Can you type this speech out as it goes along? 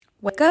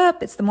Wake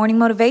up. It's the morning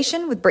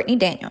motivation with Brittany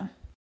Daniel.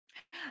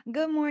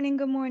 Good morning,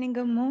 good morning,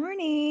 good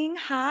morning.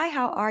 Hi,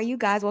 how are you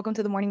guys? Welcome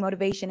to the morning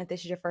motivation. If this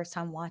is your first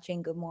time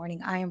watching, good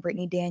morning. I am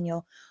Brittany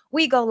Daniel.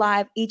 We go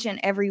live each and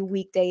every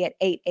weekday at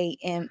 8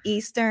 a.m.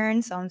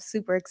 Eastern. So I'm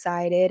super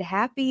excited.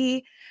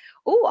 Happy,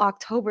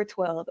 October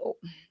 12th. Oh,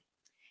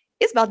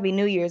 it's about to be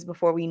New Year's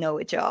before we know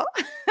it, y'all.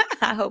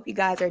 I hope you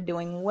guys are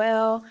doing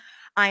well.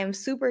 I am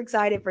super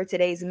excited for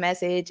today's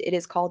message. It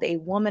is called A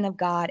Woman of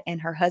God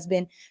and Her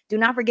Husband. Do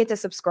not forget to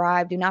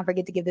subscribe. Do not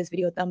forget to give this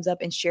video a thumbs up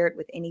and share it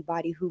with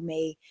anybody who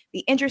may be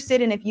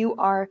interested. And if you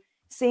are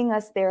seeing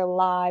us there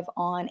live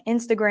on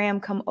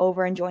Instagram, come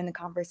over and join the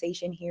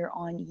conversation here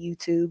on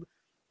YouTube.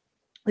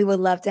 We would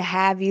love to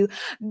have you.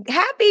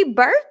 Happy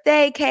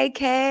birthday,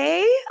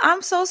 KK.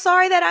 I'm so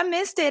sorry that I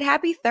missed it.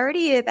 Happy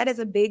 30th. That is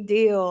a big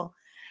deal.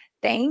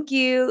 Thank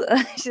you.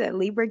 She said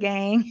Libra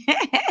gang.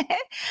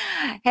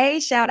 Hey,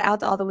 shout out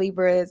to all the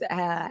Libras.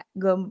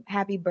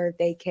 Happy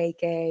birthday,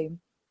 KK.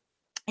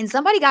 And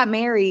somebody got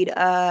married.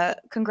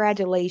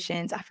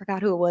 Congratulations. I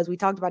forgot who it was. We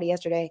talked about it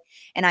yesterday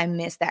and I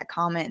missed that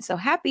comment. So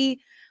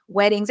happy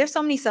weddings. There's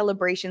so many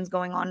celebrations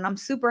going on and I'm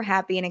super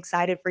happy and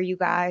excited for you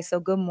guys. So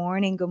good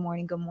morning, good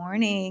morning, good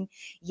morning.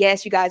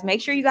 Yes, you guys,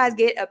 make sure you guys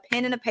get a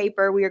pen and a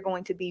paper. We are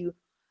going to be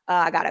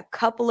I got a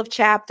couple of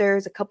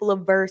chapters, a couple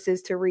of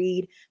verses to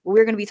read.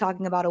 We're going to be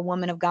talking about a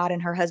woman of God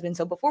and her husband.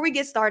 So before we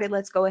get started,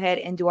 let's go ahead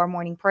and do our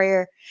morning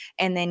prayer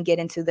and then get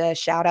into the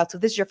shout out. So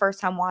if this is your first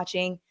time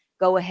watching,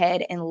 go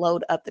ahead and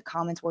load up the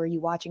comments. Where are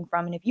you watching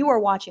from? And if you are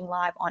watching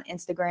live on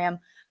Instagram,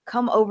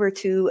 come over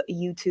to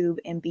YouTube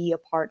and be a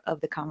part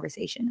of the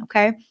conversation.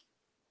 Okay.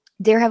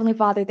 Dear Heavenly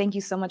Father, thank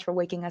you so much for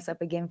waking us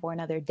up again for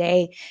another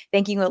day.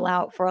 Thank you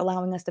for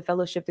allowing us to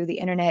fellowship through the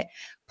internet.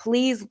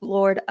 Please,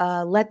 Lord,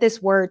 let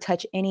this word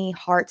touch any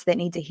hearts that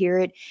need to hear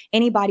it.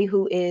 Anybody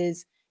who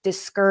is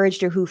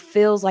discouraged or who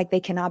feels like they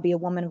cannot be a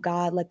woman of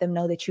God, let them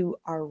know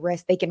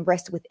that they can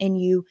rest within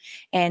you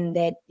and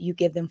that you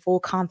give them full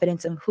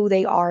confidence in who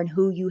they are and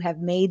who you have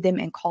made them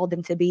and called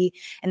them to be,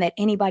 and that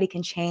anybody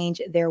can change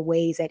their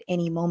ways at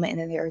any moment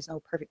and that there is no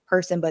perfect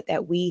person, but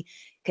that we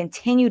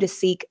continue to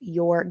seek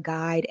your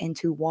guide and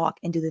to walk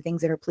and do the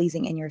things that are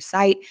pleasing in your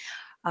sight.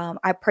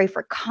 I pray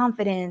for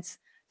confidence,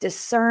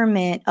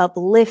 discernment,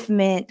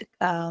 upliftment,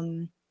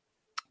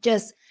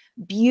 just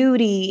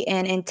beauty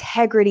and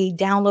integrity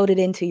downloaded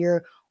into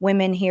your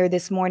women here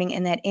this morning,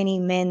 and that any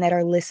men that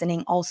are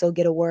listening also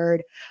get a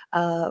word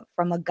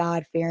from a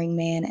God-fearing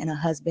man and a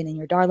husband. In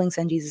your darling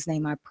son Jesus'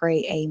 name I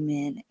pray,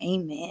 amen.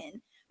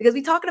 Amen. Because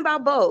we're talking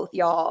about both,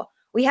 y'all.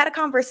 We had a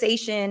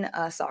conversation,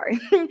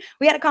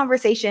 we had a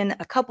conversation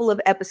a couple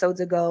of episodes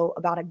ago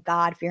about a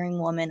God-fearing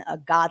woman, a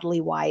godly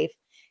wife,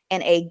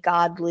 and a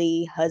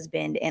godly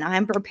husband. And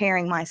I'm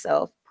preparing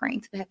myself,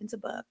 praying to the heavens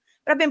above.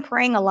 But I've been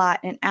praying a lot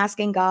and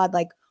asking God,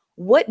 like,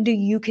 what do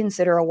you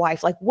consider a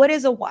wife? Like, what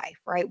is a wife,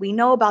 right? We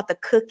know about the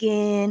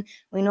cooking.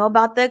 We know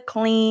about the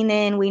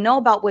cleaning. We know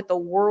about what the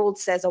world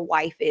says a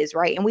wife is,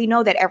 right? And we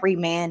know that every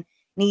man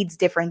needs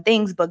different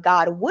things. But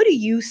God, what do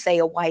you say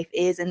a wife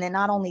is? And then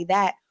not only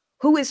that,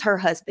 who is her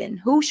husband?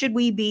 Who should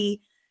we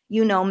be,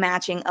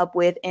 matching up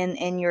with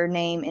in your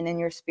name and in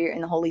your spirit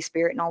and the Holy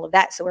Spirit and all of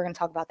that? So we're going to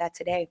talk about that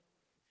today.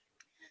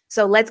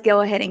 So let's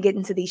go ahead and get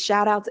into these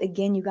shout outs.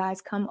 Again, you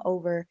guys come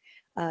over.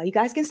 You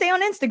guys can stay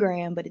on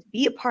Instagram, but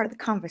be a part of the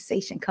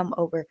conversation. Come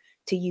over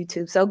to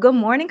YouTube. So good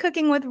morning,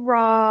 Cooking with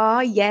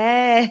Raw.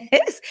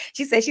 Yes.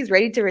 She says she's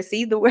ready to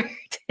receive the word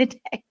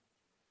today.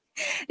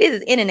 This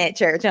is internet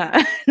church,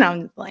 huh? No,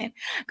 I'm just playing.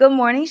 Good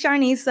morning,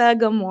 Sharnisa.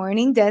 Good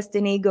morning,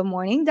 Destiny. Good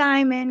morning,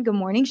 Diamond. Good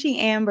morning, She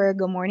Amber.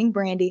 Good morning,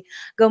 Brandy.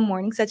 Good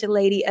morning, Such a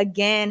Lady.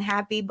 Again,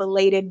 happy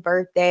belated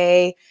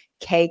birthday,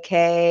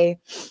 KK.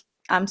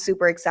 I'm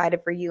super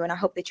excited for you, and I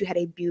hope that you had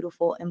a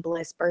beautiful and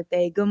blessed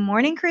birthday. Good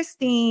morning,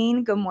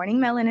 Christine. Good morning,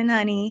 Melanin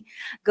Honey.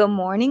 Good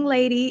morning,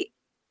 Lady.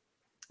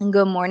 And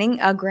good morning,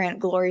 Grant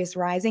Glorious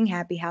Rising.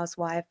 Happy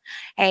housewife.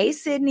 Hey,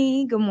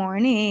 Sydney. Good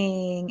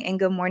morning. And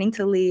good morning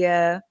to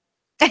Leah.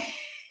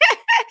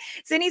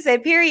 Sydney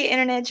said, period,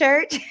 internet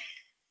church.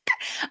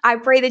 I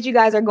pray that you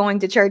guys are going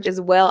to church as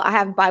well. I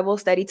have Bible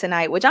study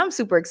tonight, which I'm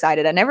super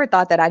excited. I never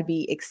thought that I'd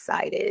be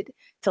excited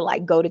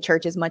to go to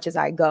church as much as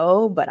I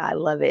go, but I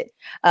love it.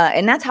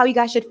 And that's how you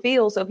guys should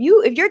feel. So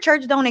if your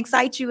church don't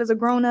excite you as a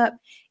grown up,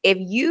 if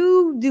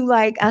you do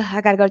I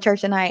got to go to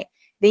church tonight,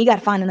 then you got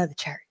to find another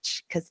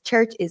church, because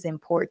church is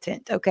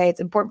important. Okay. It's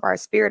important for our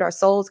spirit, our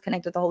souls,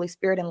 connect with the Holy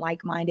Spirit and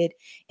like-minded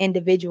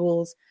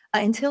individuals.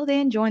 Until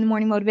then, join the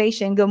morning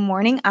motivation. Good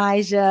morning,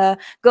 Aisha.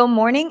 Good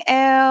morning,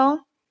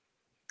 Elle.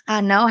 I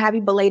know. Happy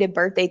belated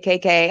birthday,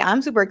 KK.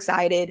 I'm super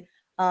excited.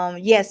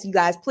 Yes, you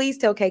guys, please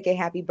tell KK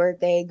happy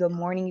birthday. Good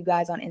morning, you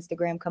guys on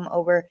Instagram. Come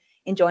over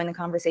and join the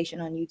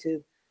conversation on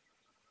YouTube.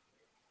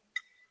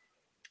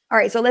 All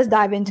right, so let's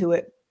dive into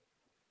it.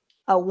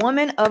 A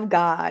woman of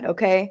God,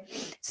 okay?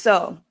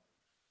 So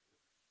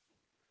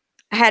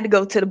I had to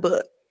go to the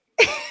book.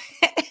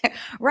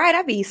 Right?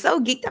 I'd be so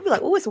geeked. I'd be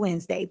like, oh, it's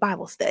Wednesday,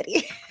 Bible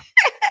study.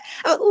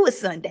 Oh, it's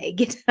Sunday.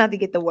 Get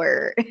the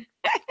word.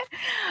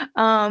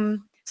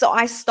 So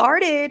I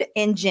started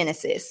in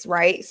Genesis,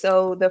 right?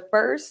 So the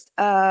first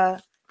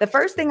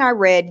thing I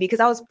read, because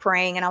I was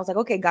praying and I was like,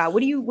 okay, God, what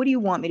do you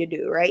want me to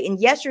do? Right. And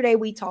yesterday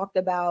we talked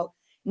about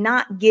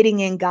not getting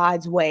in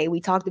God's way. We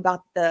talked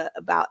about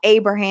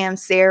Abraham,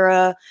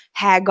 Sarah,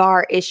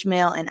 Hagar,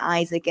 Ishmael, and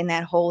Isaac, and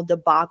that whole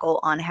debacle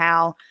on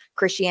how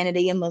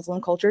Christianity and Muslim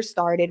culture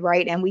started,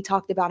 right? And we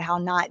talked about how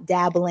not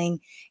dabbling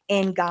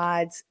in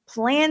God's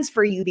plans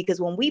for you, because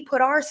when we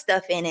put our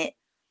stuff in it,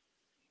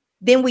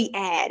 then we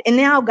add. And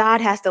now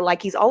God has to,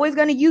 like, he's always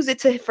going to use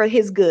it for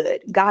his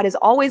good. God is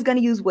always going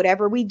to use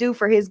whatever we do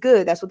for his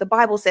good. That's what the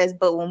Bible says.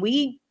 But when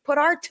we put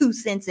our 2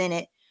 cents in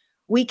it,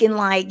 we can,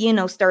 like,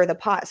 stir the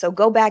pot. So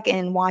go back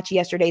and watch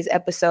yesterday's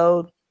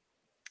episode.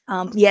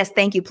 Yes,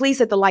 thank you. Please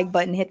hit the like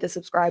button, hit the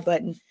subscribe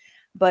button.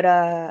 But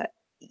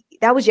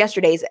that was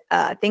yesterday's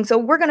thing. So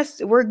we're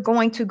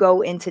going to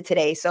go into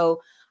today.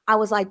 So I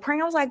was like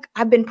praying. I was like,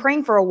 I've been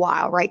praying for a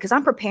while, right? Because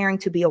I'm preparing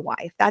to be a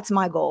wife. That's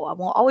my goal. I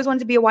always wanted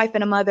to be a wife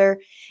and a mother.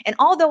 And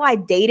although I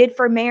dated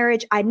for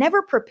marriage, I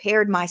never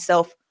prepared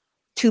myself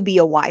to be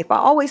a wife. I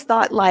always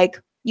thought, like,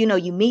 you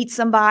meet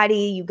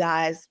somebody, you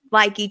guys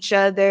like each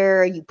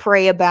other, you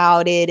pray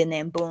about it, and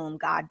then boom,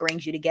 God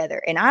brings you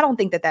together. And I don't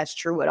think that that's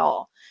true at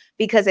all.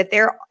 Because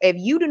if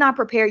you do not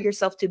prepare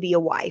yourself to be a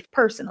wife,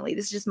 personally,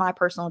 this is just my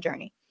personal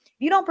journey. If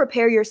you don't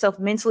prepare yourself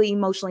mentally,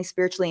 emotionally,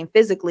 spiritually, and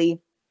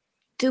physically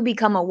to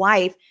become a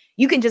wife,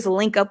 you can just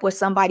link up with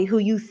somebody who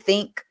you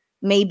think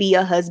may be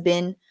a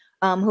husband,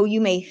 who you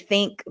may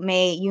think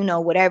may,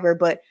 whatever.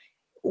 But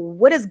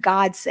what does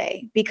God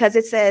say? Because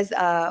it says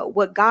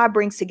what God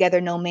brings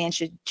together, no man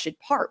should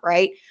part,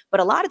 right?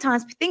 But a lot of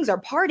times things are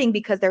parting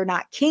because they're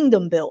not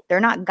kingdom built. They're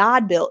not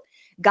God built.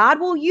 God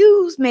will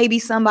use maybe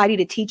somebody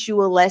to teach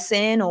you a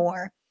lesson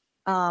or,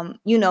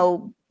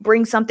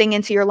 bring something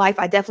into your life.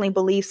 I definitely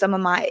believe some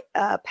of my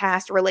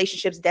past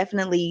relationships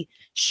definitely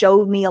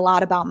showed me a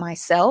lot about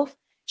myself,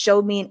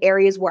 showed me in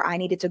areas where I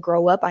needed to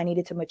grow up, I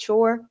needed to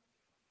mature.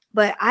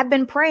 But I've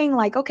been praying,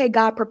 like, okay,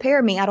 God,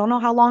 prepare me. I don't know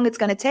how long it's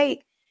going to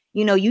take.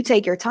 You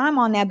take your time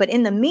on that. But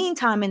in the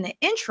meantime, in the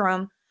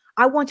interim,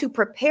 I want to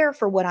prepare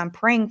for what I'm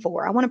praying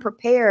for. I want to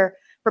prepare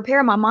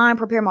my mind,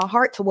 prepare my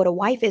heart to what a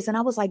wife is. And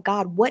I was like,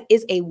 God, what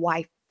is a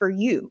wife for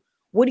you?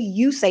 What do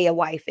you say a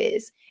wife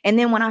is? And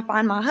then when I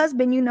find my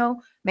husband,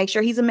 make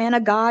sure he's a man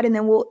of God, and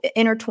then we'll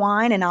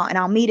intertwine and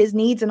I'll meet his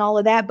needs and all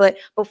of that. But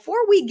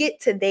before we get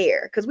to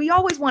there, because we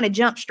always want to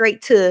jump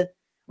straight to,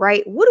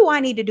 right, what do I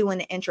need to do in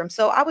the interim?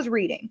 So I was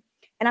reading,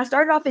 and I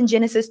started off in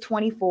Genesis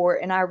 24,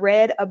 and I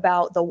read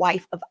about the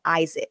wife of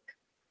Isaac.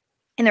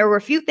 And there were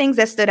a few things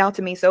that stood out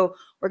to me. So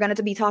we're going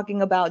to be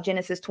talking about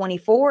Genesis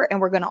 24,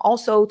 and we're going to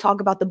also talk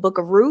about the book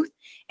of Ruth.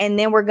 And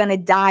then we're going to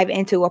dive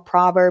into a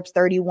Proverbs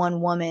 31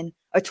 woman,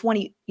 or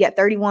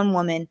 31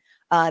 woman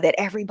that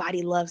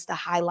everybody loves to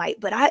highlight.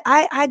 But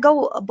I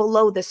go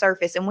below the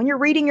surface. And when you're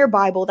reading your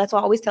Bible, that's why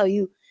I always tell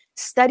you,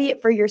 study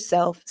it for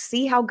yourself.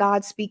 See how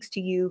God speaks to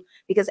you.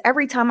 Because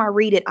every time I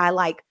read it,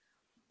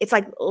 it's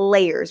like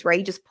layers, right?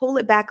 You just pull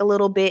it back a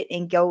little bit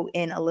and go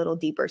in a little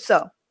deeper.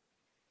 So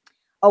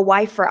a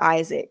wife for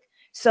Isaac.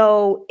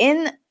 So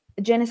in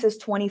Genesis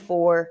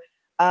 24,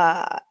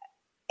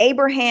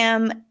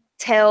 Abraham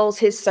tells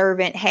his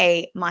servant,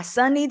 hey, my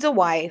son needs a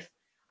wife.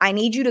 I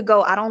need you to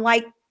go. I don't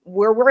like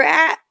where we're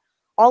at.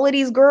 All of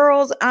these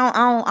girls, I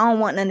don't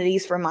want none of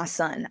these for my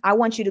son. I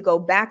want you to go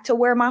back to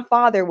where my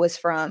father was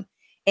from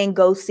and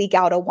go seek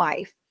out a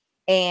wife,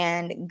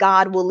 and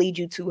God will lead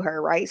you to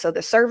her, right? So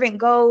the servant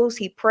goes,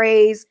 he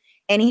prays,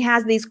 and he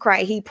has these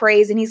cry. He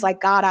prays and he's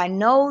like, God, I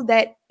know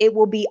that it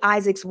will be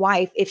Isaac's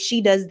wife if she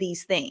does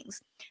these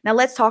things. Now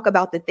let's talk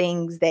about the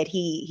things that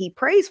he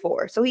prays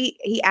for. So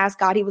he asked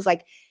God, he was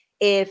like,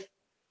 if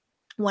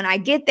when I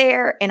get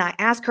there and I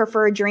ask her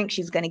for a drink,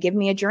 she's going to give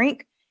me a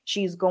drink.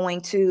 She's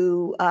going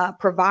to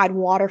provide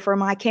water for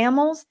my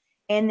camels.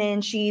 And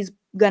then she's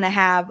going to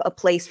have a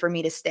place for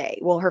me to stay.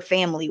 Well, her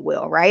family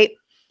will, right?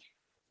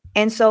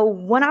 And so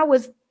when I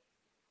was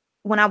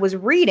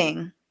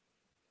reading,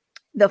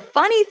 the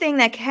funny thing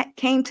that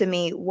came to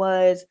me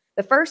was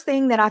the first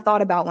thing that I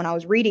thought about when I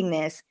was reading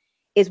this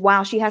is,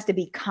 wow, she has to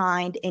be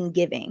kind and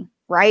giving,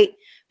 right?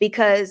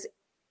 Because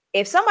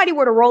if somebody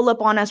were to roll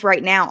up on us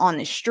right now on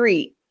the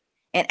street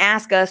and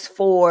ask us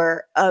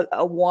for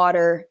a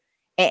water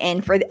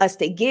and for us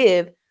to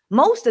give,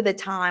 most of the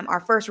time, our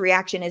first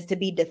reaction is to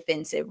be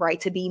defensive, right?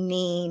 To be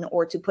mean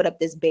or to put up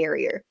this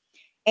barrier.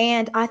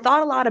 And I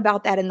thought a lot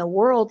about that in the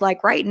world.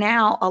 Like right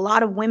now, a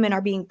lot of women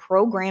are being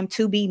programmed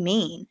to be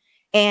mean.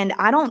 And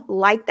I don't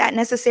like that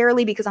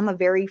necessarily, because I'm a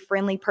very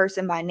friendly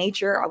person by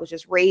nature. I was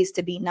just raised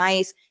to be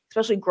nice,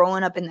 especially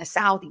growing up in the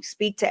South. You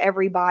speak to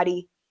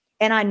everybody.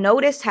 And I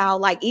noticed how,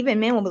 like, even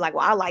men will be like,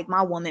 well, I like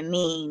my woman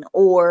mean.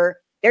 Or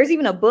there's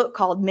even a book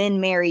called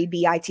Men Marry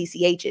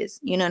Bitchs.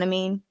 You know what I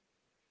mean?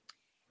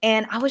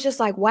 And I was just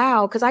like,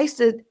 wow, because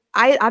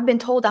I've been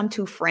told I'm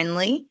too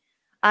friendly.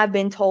 I've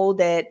been told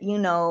that,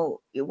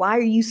 why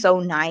are you so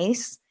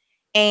nice?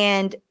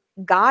 And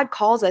God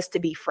calls us to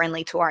be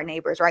friendly to our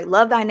neighbors, right?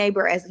 Love thy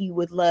neighbor as you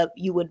would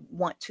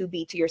want to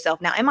be to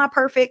yourself. Now, am I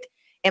perfect?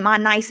 Am I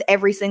nice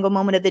every single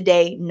moment of the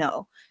day?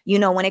 No. You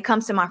know, when it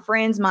comes to my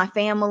friends, my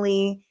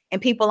family,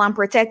 and people I'm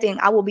protecting,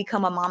 I will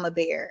become a mama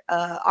bear.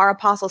 Our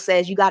apostle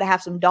says you got to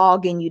have some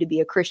dog in you to be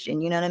a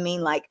Christian. You know what I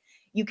mean? Like,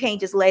 you can't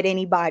just let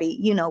anybody,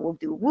 you know, will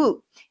do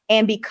whoop.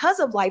 And because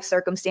of life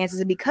circumstances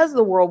and because of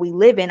the world we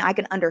live in, I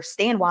can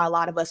understand why a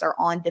lot of us are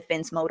on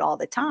defense mode all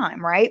the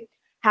time, right?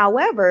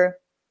 However,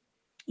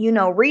 you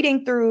know,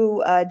 reading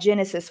through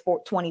Genesis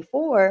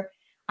 24,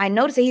 I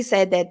noticed that he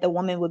said that the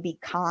woman would be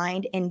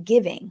kind and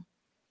giving,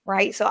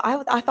 right? So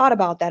I thought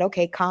about that.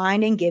 Okay,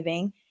 kind and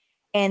giving.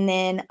 And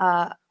then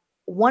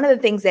one of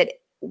the things that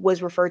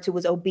was referred to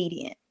was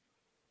obedient.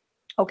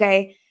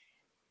 Okay.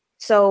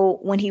 So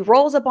when he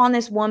rolls up on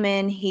this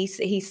woman, he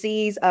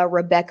sees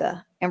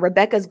Rebecca, and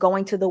Rebecca's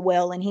going to the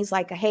well, and he's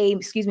like, "Hey,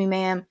 excuse me,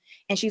 ma'am."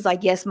 And she's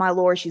like, "Yes, my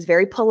lord." She's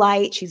very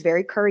polite. She's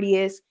very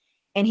courteous.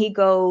 And he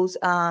goes,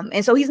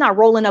 and so he's not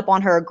rolling up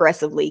on her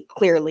aggressively,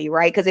 clearly,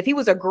 right? Because if he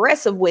was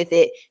aggressive with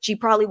it, she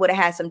probably would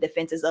have had some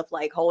defenses of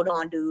like, "Hold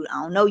on, dude,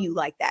 I don't know you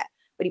like that."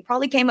 But he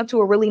probably came up to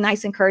her really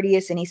nice and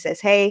courteous, and he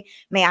says, "Hey,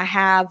 may I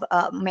have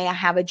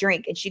a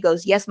drink?" And she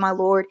goes, "Yes, my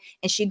lord."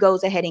 And she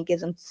goes ahead and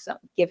gives him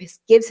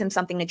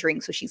something to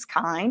drink. So she's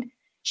kind,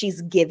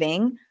 she's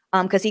giving.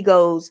 Because he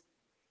goes,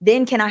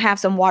 "Then can I have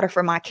some water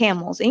for my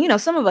camels?" And you know,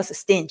 some of us are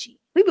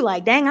stingy. We'd be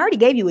like, "Dang, I already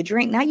gave you a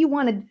drink. Now you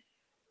want to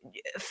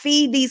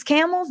feed these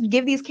camels,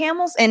 give these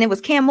camels?" And it was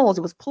camels,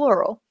 it was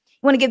plural.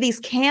 You want to give these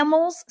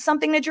camels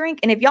something to drink?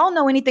 And if y'all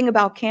know anything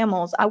about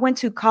camels, I went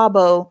to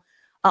Cabo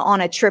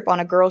on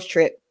a girls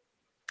trip,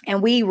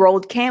 and we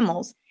rode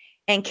camels.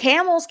 And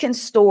camels can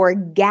store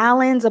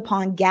gallons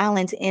upon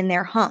gallons in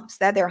their humps.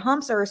 That their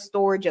humps are a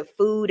storage of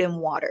food and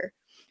water,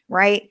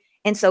 right?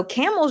 And so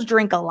camels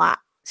drink a lot.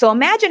 So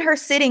imagine her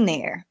sitting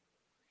there,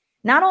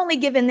 not only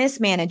giving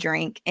this man a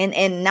drink,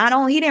 and not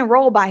only, he didn't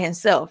roll by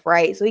himself,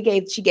 right? So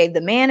she gave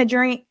the man a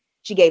drink,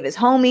 she gave his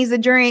homies a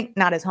drink,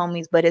 not his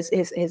homies, but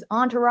his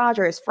entourage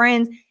or his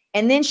friends,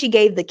 and then she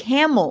gave the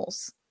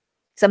camels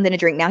something to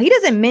drink. Now, he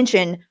doesn't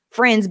mention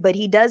friends, but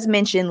he does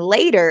mention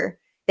later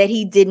that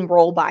he didn't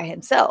roll by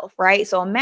himself, right? So imagine